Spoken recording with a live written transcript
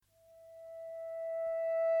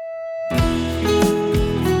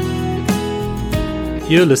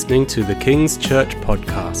You're listening to the King's Church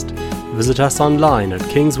podcast. Visit us online at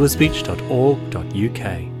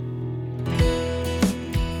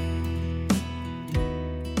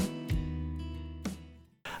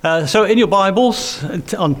kingswisbeach.org.uk. So in your Bibles,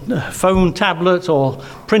 on phone, tablet or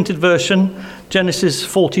printed version, Genesis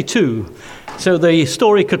 42. So the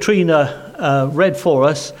story Katrina read for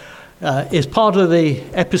us is part of the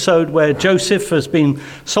episode where Joseph has been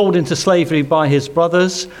sold into slavery by his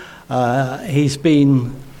brothers. He's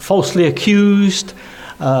been falsely accused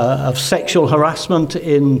of sexual harassment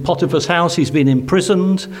in Potiphar's house. He's been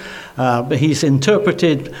imprisoned. He's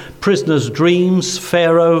interpreted prisoners' dreams.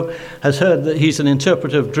 Pharaoh has heard that he's an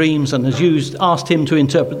interpreter of dreams and has asked him to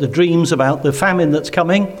interpret the dreams about the famine that's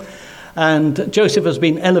coming. And Joseph has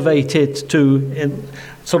been elevated to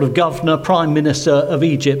sort of governor, prime minister of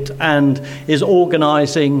Egypt, and is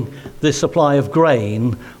organising the supply of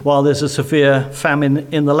grain while there's a severe famine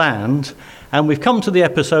in the land. And we've come to the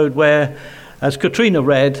episode where, as Katrina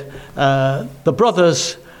read, the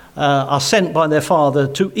brothers are sent by their father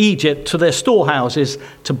to Egypt, to their storehouses,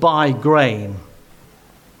 to buy grain.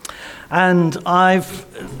 And I've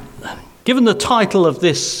given the title of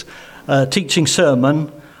this teaching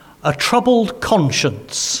sermon, A Troubled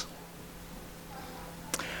Conscience.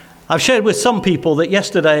 I've shared with some people that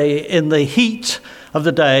yesterday, in the heat of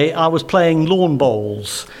the day, I was playing lawn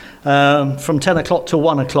bowls from 10 o'clock to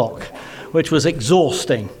 1 o'clock, which was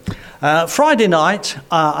exhausting. Friday night,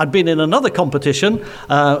 I'd been in another competition.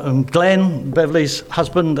 Glenn, Beverly's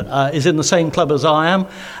husband, is in the same club as I am.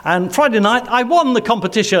 And Friday night, I won the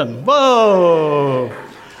competition. Whoa!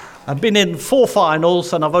 I've been in 4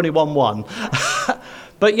 finals and I've only won 1.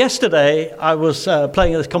 But yesterday, I was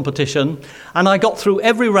playing this competition and I got through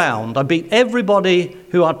every round. I beat everybody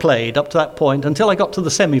who I played up to that point until I got to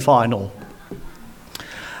the semi-final.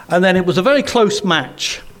 And then it was a very close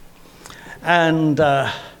match. And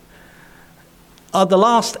at the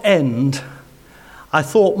last end, I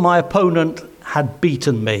thought my opponent had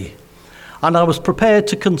beaten me. And I was prepared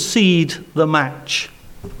to concede the match.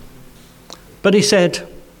 But he said,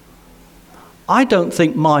 I don't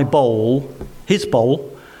think my bowl, his bowl,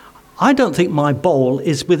 I don't think my bowl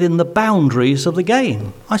is within the boundaries of the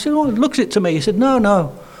game. I said, oh, he looks it to me. He said,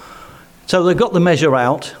 no. So they got the measure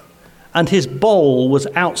out, and his bowl was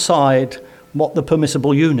outside what the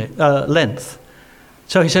permissible length.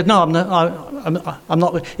 So he said, no, I'm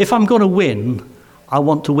not. If I'm going to win, I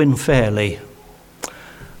want to win fairly.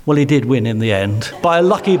 Well, he did win in the end, by a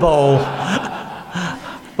lucky bowl.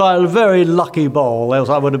 By a very lucky bowl, else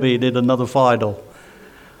I would have been in another final.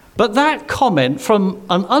 But that comment from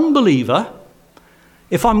an unbeliever,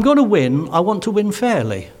 if I'm going to win, I want to win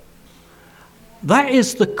fairly. That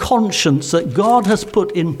is the conscience that God has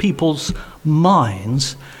put in people's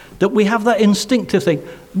minds, that we have that instinctive thing.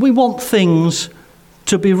 We want things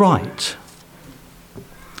to be right.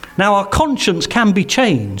 Now, our conscience can be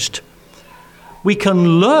changed. We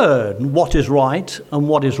can learn what is right and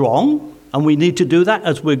what is wrong, and we need to do that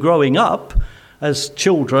as we're growing up, as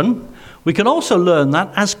children. We can also learn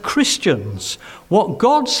that as Christians, what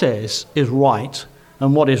God says is right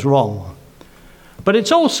and what is wrong. But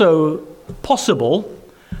it's also possible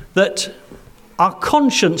that our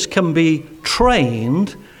conscience can be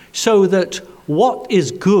trained so that what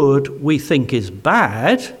is good we think is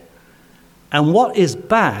bad, and what is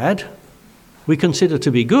bad we consider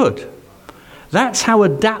to be good. That's how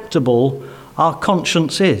adaptable our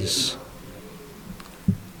conscience is.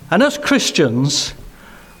 And as Christians,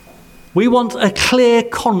 we want a clear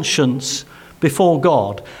conscience before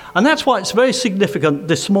God. And that's why it's very significant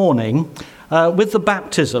this morning with the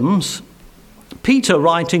baptisms. Peter,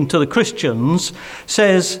 writing to the Christians,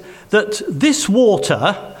 says that this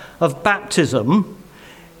water of baptism,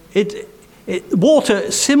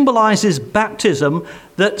 water symbolizes baptism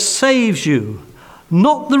that saves you,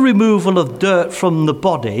 not the removal of dirt from the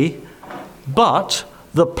body, but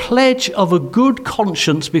the pledge of a good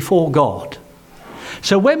conscience before God.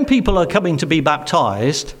 So when people are coming to be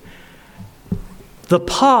baptized, the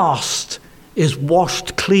past is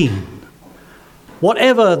washed clean.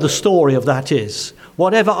 Whatever the story of that is,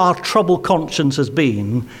 whatever our troubled conscience has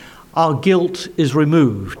been, our guilt is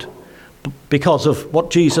removed because of what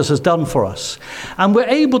Jesus has done for us. And we're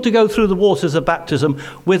able to go through the waters of baptism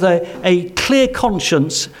with a clear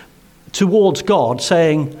conscience towards God,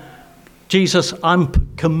 saying, Jesus, I'm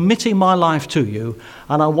committing my life to you,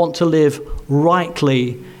 and I want to live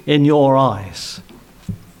rightly in your eyes.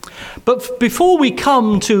 But before we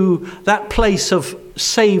come to that place of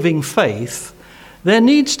saving faith, there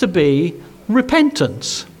needs to be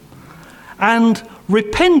repentance. And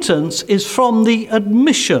repentance is from the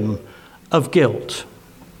admission of guilt.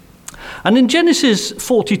 And in Genesis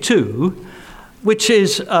 42, which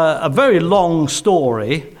is a very long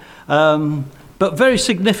story, but very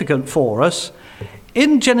significant for us,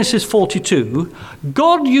 in Genesis 42,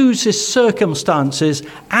 God uses circumstances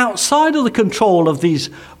outside of the control of these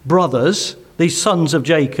brothers, these sons of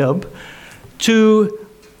Jacob, to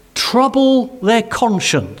trouble their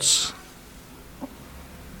conscience.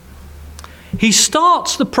 He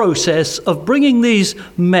starts the process of bringing these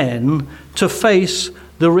men to face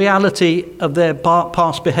the reality of their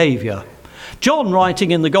past behavior. John,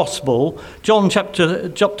 writing in the Gospel, John chapter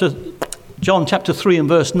 3 and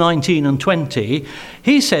verse 19 and 20,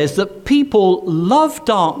 he says that people love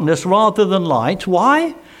darkness rather than light.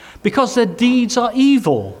 Why? Because their deeds are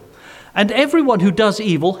evil. And everyone who does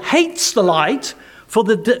evil hates the light for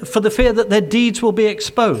the fear that their deeds will be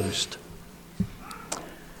exposed.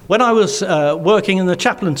 When I was working in the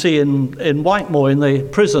chaplaincy in Whitemore, in the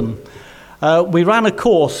prison, we ran a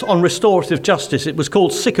course on restorative justice. It was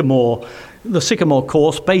called the Sycamore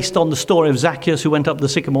course, based on the story of Zacchaeus who went up the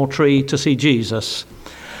sycamore tree to see Jesus.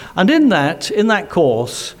 And in that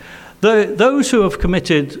course, those who have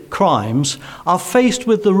committed crimes are faced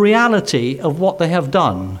with the reality of what they have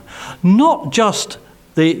done. Not just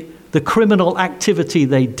the criminal activity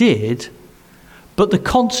they did, but the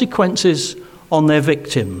consequences on their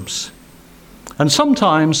victims. And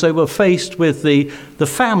sometimes they were faced with the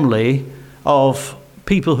family of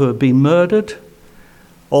people who have been murdered,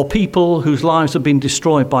 or people whose lives have been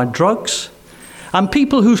destroyed by drugs, and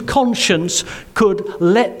people whose conscience could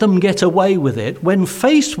let them get away with it, when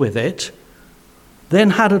faced with it,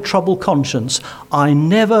 then had a troubled conscience. I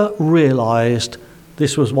never realized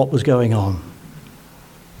this was what was going on.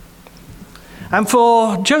 And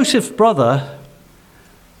for Joseph's brother,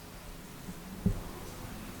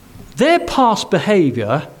 their past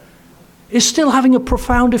behavior is still having a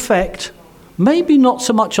profound effect, maybe not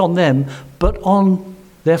so much on them, but on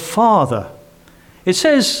their father. It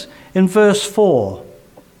says in verse 4,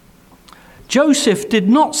 Joseph did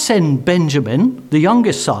not send Benjamin, the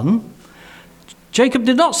youngest son. Jacob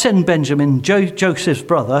did not send Benjamin, Joseph's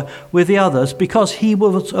brother, with the others because he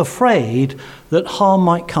was afraid that harm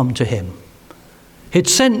might come to him. He'd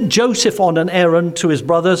sent Joseph on an errand to his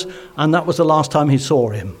brothers, and that was the last time he saw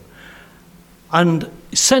him. And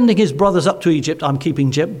sending his brothers up to Egypt, I'm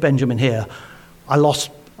keeping Benjamin here. I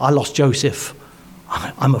lost Joseph.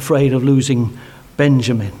 I'm afraid of losing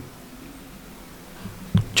Benjamin.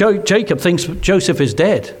 Jacob thinks Joseph is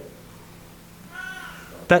dead.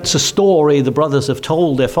 That's a story the brothers have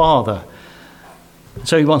told their father.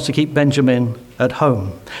 So he wants to keep Benjamin at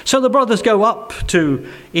home. So the brothers go up to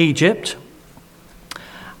Egypt.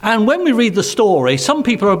 And when we read the story, some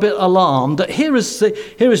people are a bit alarmed that here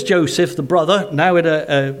is Joseph, the brother, now in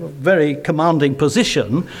a very commanding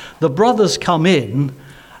position. The brothers come in,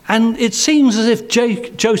 and it seems as if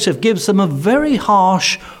Joseph gives them a very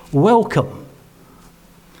harsh welcome.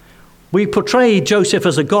 We portray Joseph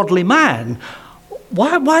as a godly man.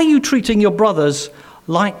 Why are you treating your brothers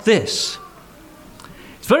like this?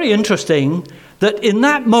 It's very interesting that in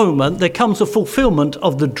that moment there comes a fulfillment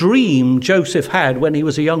of the dream Joseph had when he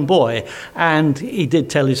was a young boy. And he did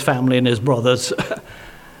tell his family and his brothers.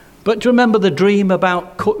 But do you remember the dream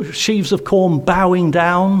about sheaves of corn bowing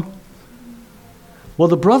down? Well,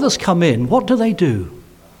 the brothers come in. What do?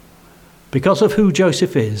 Because of who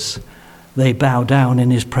Joseph is, they bow down in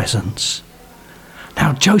his presence.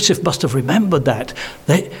 Now, Joseph must have remembered that.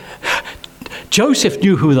 Joseph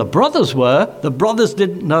knew who the brothers were. The brothers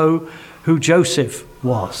didn't know who Joseph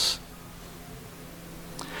was.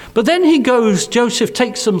 But then Joseph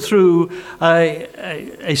takes them through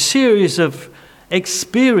a series of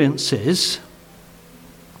experiences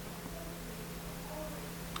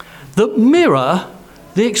that mirror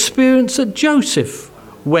the experience that Joseph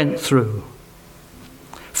went through.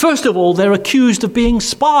 First of all, they're accused of being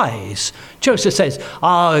spies. Joseph says,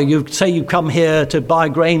 you say you come here to buy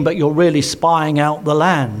grain, but you're really spying out the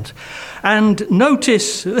land. And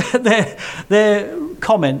notice their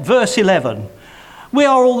comment, verse 11. We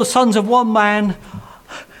are all the sons of one man.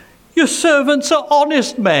 Your servants are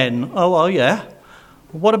honest men. Oh, well, yeah.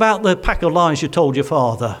 What about the pack of lies you told your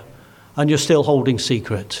father and you're still holding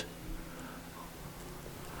secret?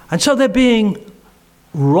 And so they're being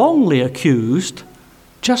wrongly accused,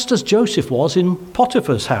 just as Joseph was in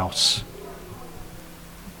Potiphar's house.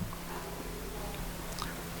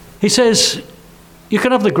 He says, you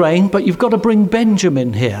can have the grain, but you've got to bring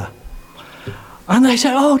Benjamin here. And they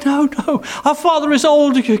say, oh, no, our father is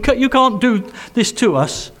old, you can't do this to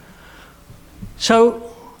us.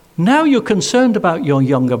 So now you're concerned about your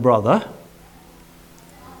younger brother.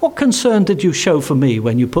 What concern did you show for me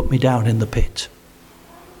when you put me down in the pit?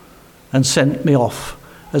 and sent me off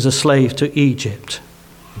as a slave to Egypt.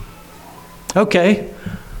 Okay,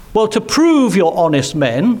 well, to prove you're honest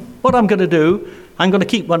men, what I'm going to do, I'm going to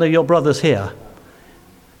keep one of your brothers here.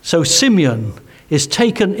 So Simeon is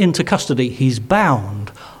taken into custody. He's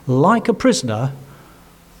bound like a prisoner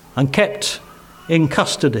and kept in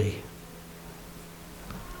custody.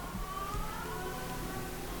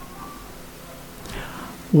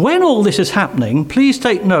 When all this is happening, please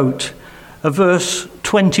take note of verse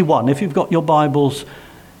 21, if you've got your Bibles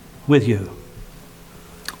with you.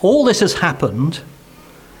 All this has happened.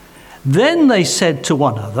 Then they said to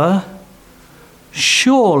one another,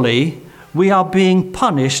 surely we are being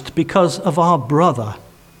punished because of our brother.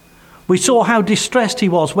 We saw how distressed he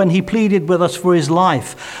was when he pleaded with us for his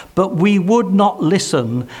life, but we would not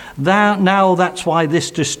listen. Now that's why this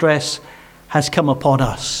distress has come upon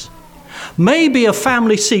us. Maybe a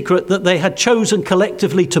family secret that they had chosen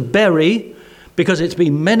collectively to bury, because it's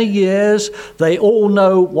been many years. They all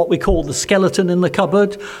know what we call the skeleton in the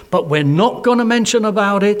cupboard, but we're not going to mention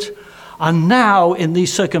about it. And now, in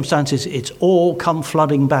these circumstances, it's all come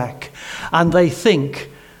flooding back. And they think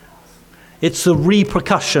it's the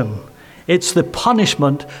repercussion, it's the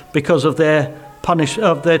punishment because of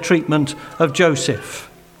their treatment of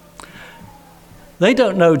Joseph. They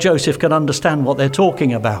don't know Joseph can understand what they're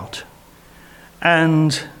talking about.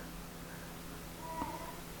 And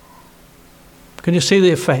can you see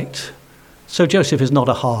the effect? So Joseph is not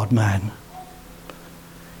a hard man.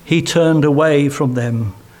 He turned away from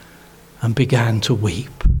them and began to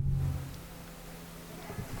weep.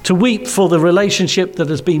 To weep for the relationship that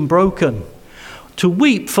has been broken. To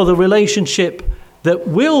weep for the relationship that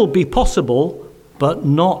will be possible, but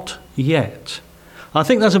not yet. I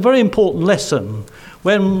think that's a very important lesson.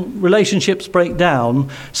 When relationships break down,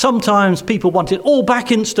 sometimes people want it all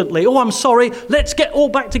back instantly. Oh, I'm sorry, let's get all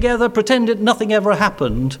back together, pretend that nothing ever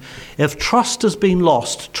happened. If trust has been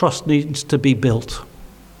lost, trust needs to be built.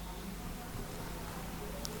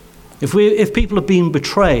 If people have been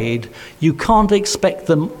betrayed, you can't expect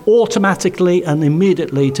them automatically and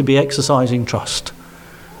immediately to be exercising trust.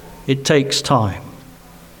 It takes time.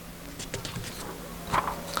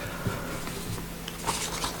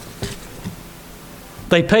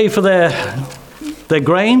 They pay for their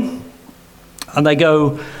grain and they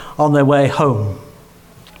go on their way home.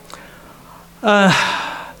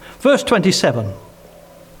 Verse 27.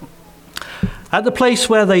 At the place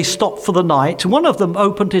where they stopped for the night, one of them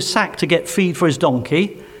opened his sack to get feed for his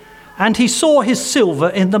donkey, and he saw his silver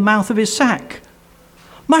in the mouth of his sack.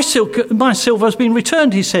 My silver has been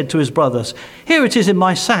returned, he said to his brothers. Here it is in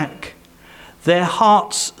my sack. Their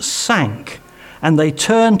hearts sank, and they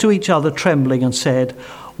turned to each other trembling and said,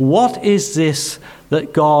 what is this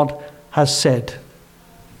that God has said?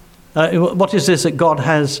 What is this that God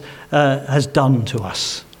has done to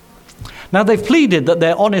us? Now they've pleaded that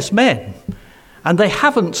they're honest men, and they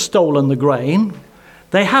haven't stolen the grain.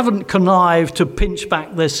 They haven't connived to pinch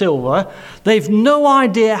back their silver. They've no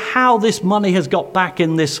idea how this money has got back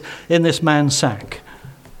in this man's sack.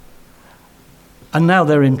 And now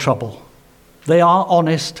they're in trouble. They are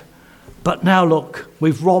honest, but now look,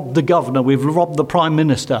 we've robbed the governor, we've robbed the prime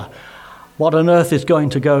minister. What on earth is going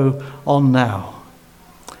to go on now?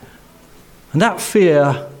 And that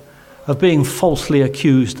fear of being falsely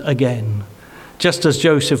accused again, just as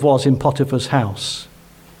Joseph was in Potiphar's house.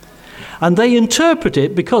 And they interpret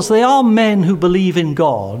it, because they are men who believe in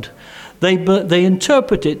God, they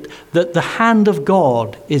interpret it that the hand of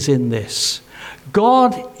God is in this.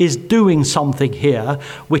 God is doing something here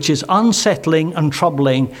which is unsettling and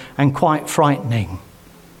troubling and quite frightening.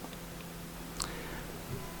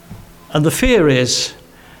 And the fear is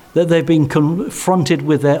that they've been confronted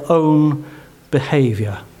with their own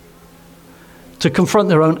behavior. To confront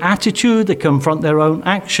their own attitude, they confront their own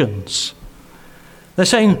actions. They're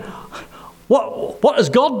saying, what has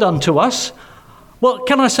God done to us? Well,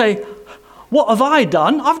 can I say, what have I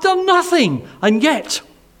done? I've done nothing. And yet,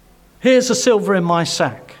 here's the silver in my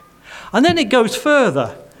sack. And then it goes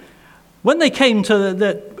further. When they came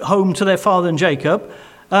to home to their father and Jacob,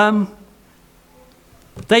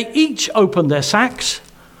 they each opened their sacks,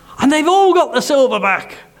 and they've all got the silver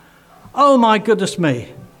back. Oh my goodness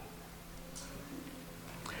me.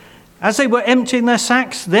 As they were emptying their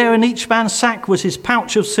sacks, there in each man's sack was his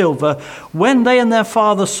pouch of silver. When they and their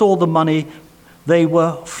father saw the money, they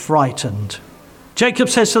were frightened. Jacob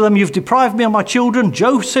says to them, you've deprived me of my children.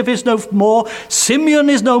 Joseph is no more. Simeon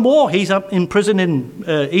is no more. He's up in prison in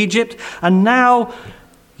Egypt. And now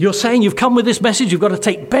you're saying you've come with this message. You've got to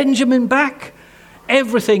take Benjamin back.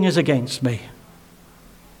 Everything is against me.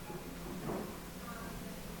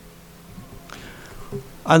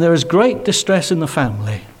 And there is great distress in the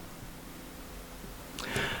family.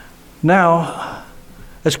 Now,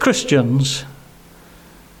 as Christians,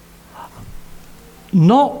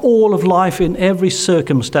 not all of life in every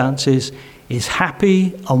circumstances is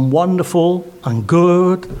happy and wonderful and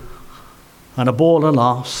good and a ball of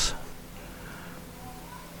laughs.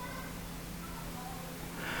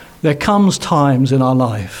 There comes times in our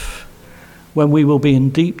life when we will be in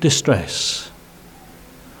deep distress,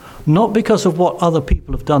 not because of what other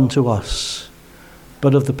people have done to us,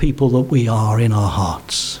 but of the people that we are in our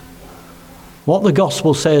hearts. What the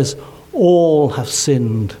gospel says, all have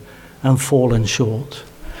sinned and fallen short.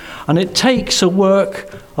 And it takes a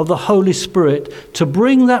work of the Holy Spirit to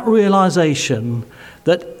bring that realization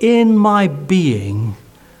that in my being,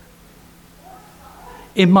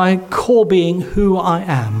 in my core being, who I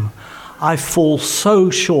am, I fall so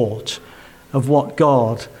short of what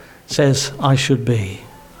God says I should be.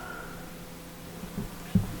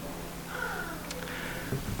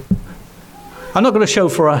 I'm not going to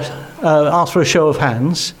ask for a show of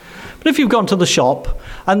hands, but if you've gone to the shop,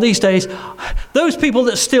 and these days, those people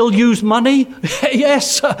that still use money,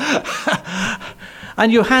 yes,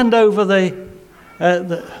 and you hand over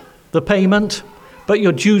the payment, but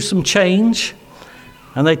you're due some change,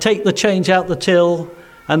 and they take the change out the till,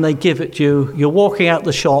 and they give it to you. You're walking out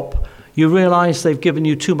the shop, you realise they've given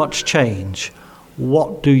you too much change.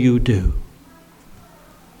 What do you do?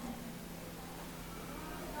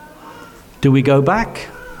 Do we go back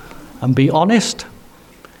and be honest?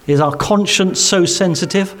 Is our conscience so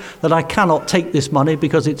sensitive that I cannot take this money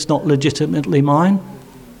because it's not legitimately mine?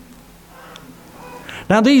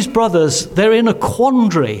 Now these brothers, they're in a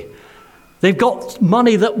quandary. They've got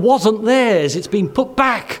money that wasn't theirs. It's been put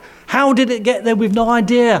back. How did it get there? We've no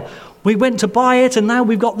idea. We went to buy it and now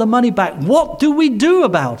we've got the money back. What do we do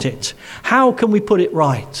about it? How can we put it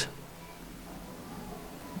right?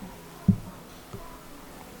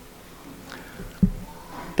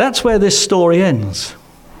 That's where this story ends.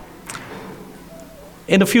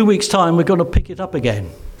 In a few weeks' time, we're going to pick it up again,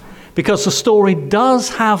 because the story does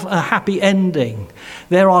have a happy ending.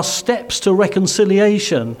 There are steps to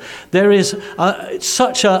reconciliation. There is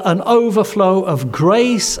such an overflow of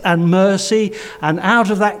grace and mercy, and out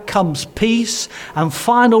of that comes peace and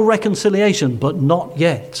final reconciliation, but not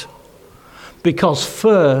yet. Because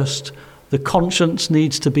first, the conscience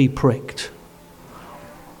needs to be pricked.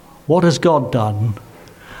 What has God done?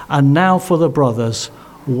 And now for the brothers,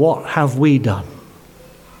 what have we done?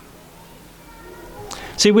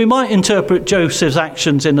 See, we might interpret Joseph's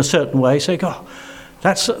actions in a certain way, say, oh,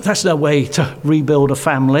 that's no way to rebuild a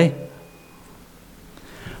family.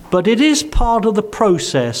 But it is part of the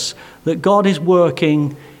process that God is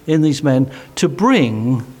working in these men to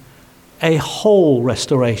bring a whole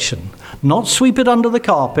restoration. Not sweep it under the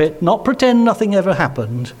carpet, not pretend nothing ever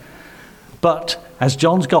happened, but, as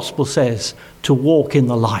John's Gospel says, to walk in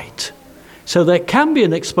the light. So there can be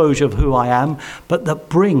an exposure of who I am, but that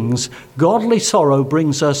brings, godly sorrow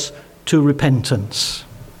brings us to repentance.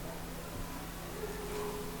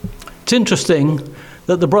 It's interesting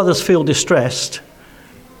that the brothers feel distressed,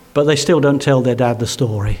 but they still don't tell their dad the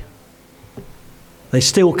story. They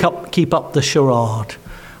still keep up the charade.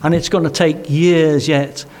 And it's going to take years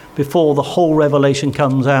yet before the whole revelation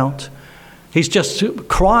comes out. He's just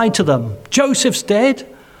cried to them, Joseph's dead.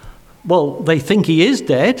 Well, they think he is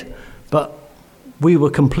dead, but we were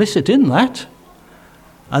complicit in that.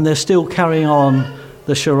 And they're still carrying on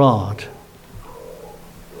the charade.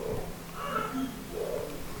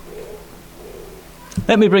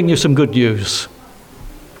 Let me bring you some good news.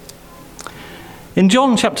 In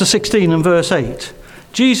John chapter 16 and verse 8,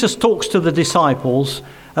 Jesus talks to the disciples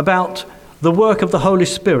about the work of the Holy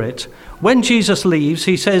Spirit. When Jesus leaves,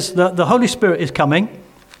 he says that the Holy Spirit is coming.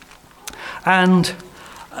 And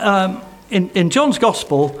in John's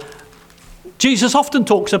Gospel, Jesus often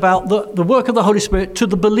talks about the work of the Holy Spirit to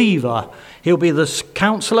the believer. He'll be the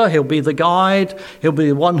counselor, he'll be the guide, he'll be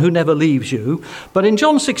the one who never leaves you. But in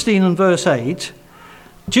John 16 and verse 8,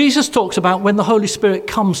 Jesus talks about when the Holy Spirit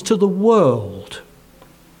comes to the world.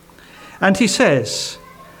 And he says,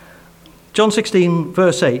 John 16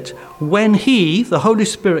 verse 8, when he, the Holy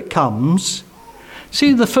Spirit, comes,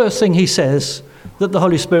 see the first thing he says that the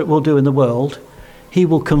Holy Spirit will do in the world, he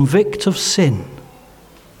will convict of sin.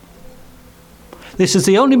 This is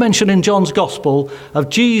the only mention in John's Gospel of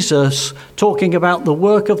Jesus talking about the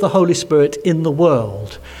work of the Holy Spirit in the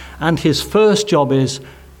world. And his first job is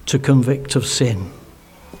to convict of sin.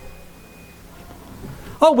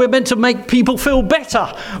 Oh, we're meant to make people feel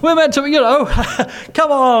better. We're meant to,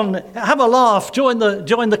 come on, have a laugh, join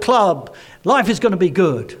the club. Life is going to be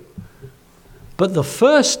good. But the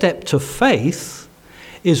first step to faith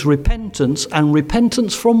is repentance. And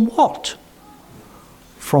repentance from what?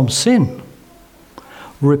 from sin.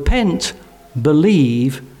 Repent,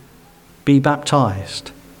 believe, be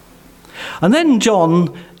baptized. And then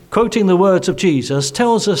John, quoting the words of Jesus,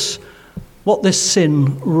 tells us what this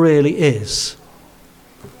sin really is.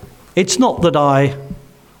 It's not that I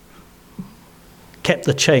kept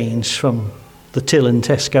the change from the till in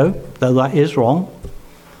Tesco, though that is wrong.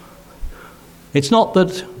 It's not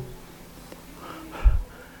that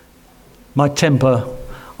my temper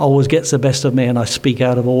always gets the best of me and I speak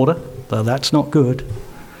out of order, though that's not good.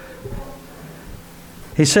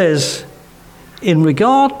 He says, in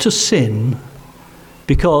regard to sin,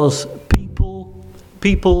 because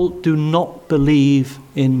people do not believe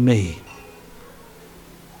in me.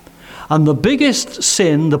 And the biggest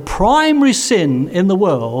sin, the primary sin in the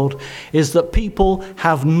world, is that people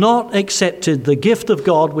have not accepted the gift of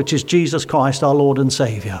God, which is Jesus Christ, our Lord and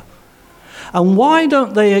Saviour. And why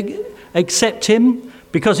don't they accept him?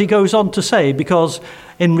 Because he goes on to say, because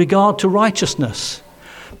in regard to righteousness.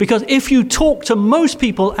 Because if you talk to most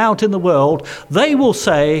people out in the world, they will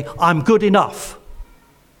say, I'm good enough.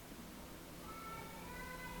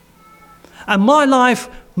 And my life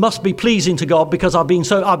must be pleasing to God because I've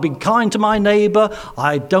been kind to my neighbour,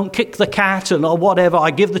 I don't kick the cat or whatever, I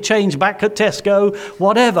give the change back at Tesco,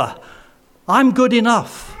 whatever. I'm good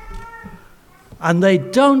enough. And they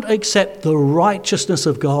don't accept the righteousness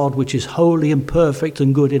of God, which is holy and perfect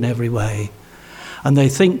and good in every way. And they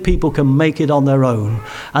think people can make it on their own.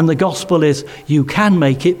 And the gospel is, you can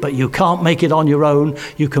make it, but you can't make it on your own.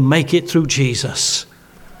 You can make it through Jesus.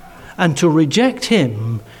 And to reject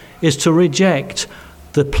him is to reject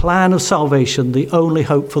the plan of salvation, the only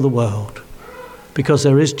hope for the world. Because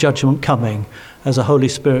there is judgment coming, as the Holy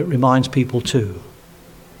Spirit reminds people too.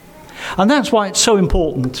 And that's why it's so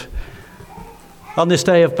important on this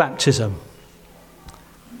day of baptism.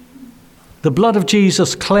 The blood of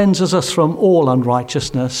Jesus cleanses us from all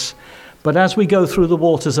unrighteousness, but as we go through the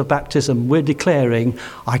waters of baptism, we're declaring,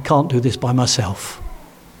 I can't do this by myself.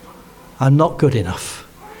 I'm not good enough.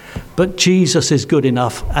 But Jesus is good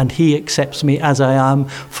enough, and he accepts me as I am,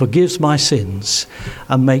 forgives my sins,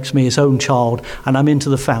 and makes me his own child, and I'm into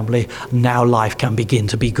the family. Now life can begin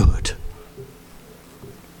to be good.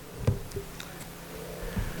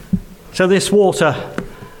 So this water,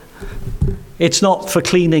 it's not for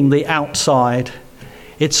cleaning the outside.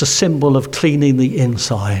 It's a symbol of cleaning the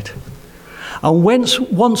inside. And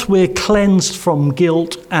once we're cleansed from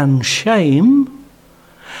guilt and shame,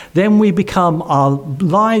 then our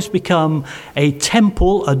lives become a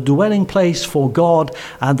temple, a dwelling place for God,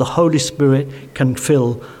 and the Holy Spirit can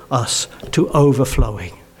fill us to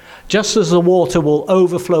overflowing. Just as the water will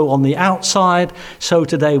overflow on the outside, so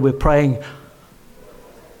today we're praying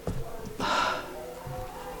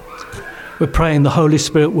the Holy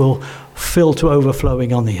Spirit will fill to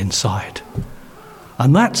overflowing on the inside.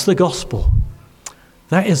 And that's the gospel.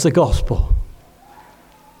 That is the gospel.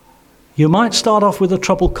 You might start off with a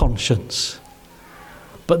troubled conscience,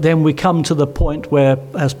 but then we come to the point where,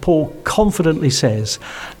 as Paul confidently says,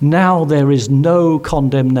 now there is no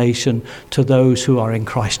condemnation to those who are in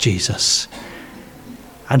Christ Jesus.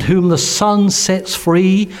 And whom the Son sets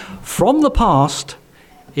free from the past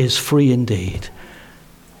is free indeed.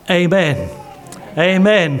 Amen.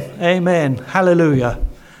 Amen. Amen. Hallelujah.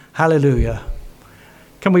 Hallelujah.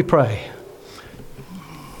 Can we pray?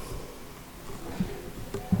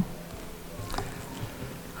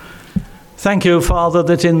 Thank you, Father,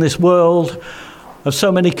 that in this world of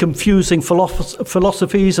so many confusing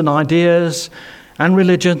philosophies and ideas and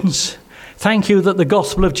religions, thank you that the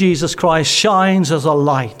gospel of Jesus Christ shines as a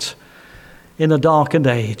light in a darkened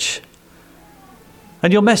age.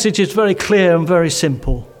 And your message is very clear and very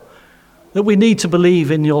simple, that we need to believe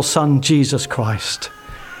in your Son, Jesus Christ.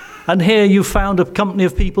 And here you found a company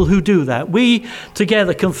of people who do that. We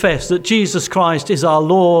together confess that Jesus Christ is our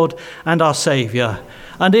Lord and our Saviour.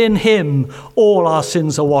 And in him, all our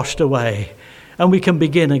sins are washed away. And we can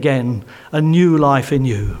begin again a new life in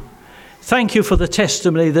you. Thank you for the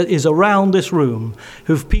testimony that is around this room,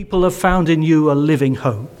 whose people have found in you a living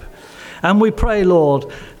hope. And we pray, Lord,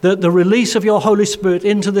 that the release of your Holy Spirit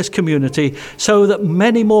into this community, so that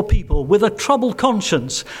many more people with a troubled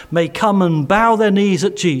conscience may come and bow their knees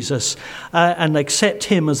at Jesus and accept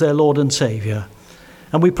him as their Lord and Saviour.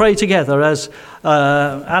 And we pray together as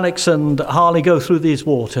Alex and Harley go through these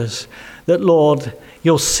waters, that, Lord,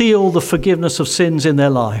 you'll seal the forgiveness of sins in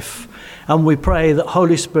their life. And we pray that,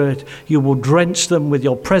 Holy Spirit, you will drench them with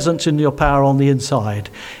your presence and your power on the inside.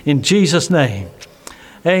 In Jesus' name,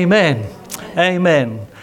 amen. Amen.